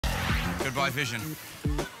Goodbye, vision.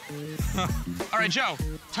 All right, Joe,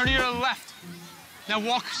 turn to your left. Now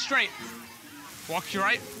walk straight. Walk to your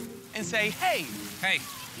right and say, hey. Hey.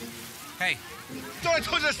 Hey. I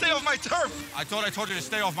told you to stay off my turf. I thought I told you to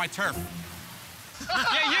stay off my turf.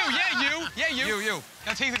 Yeah, you. You.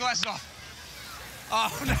 Now take the glasses off. Oh,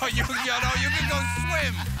 no, you can go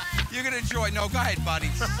swim. You can enjoy. No, go ahead, buddy.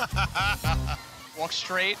 Walk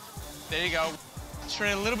straight. There you go.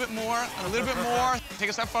 Straight a little bit more, a little bit more. Take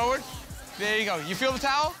a step forward. There you go. You feel the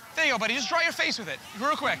towel? There you go, buddy. Just dry your face with it,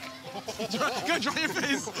 real quick. Go dry your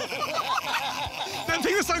face. Then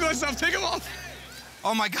take the sunglasses off. Take them off.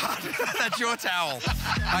 Oh my God, that's your towel.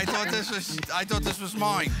 I thought this was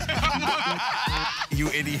mine. You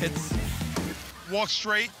idiots. Walk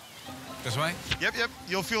straight. This way? Yep.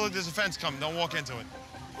 You'll feel it. There's a fence coming. Don't walk into it.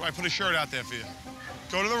 I put a shirt out there for you.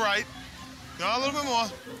 Go to the right. Go a little bit more.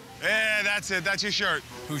 Yeah, that's it. That's your shirt.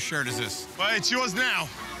 Whose shirt is this? Well, it's yours now.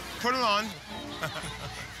 Put it on.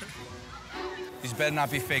 These better not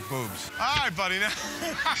be fake boobs. All right, buddy. Now.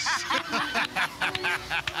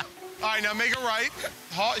 All right, now make it right.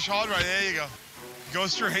 Hard right. There you go. Go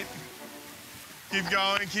straight. Keep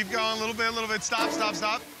going. A little bit.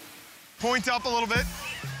 Stop. Point up a little bit.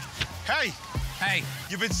 Hey. Hey.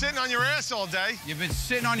 You've been sitting on your ass all day. You've been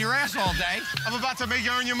sitting on your ass all day. I'm about to make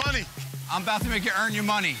you earn your money. I'm about to make you earn your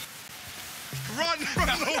money. Run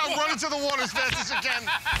into the water as fast as you can.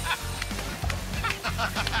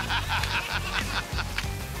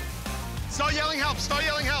 Start yelling help.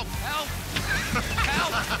 Help.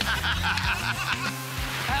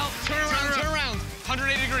 Turn around.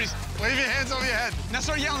 180 degrees. Wave your hands over your head. Now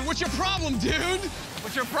start yelling, what's your problem, dude?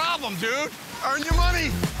 What's your problem, dude? Earn your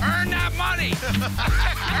money. Earn that money.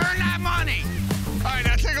 Earn that money. All right,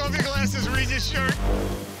 now take off your glasses, read your shirt.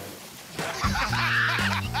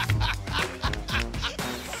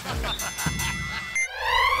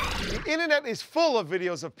 The internet is full of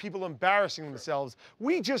videos of people embarrassing themselves.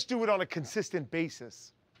 We just do it on a consistent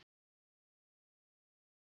basis.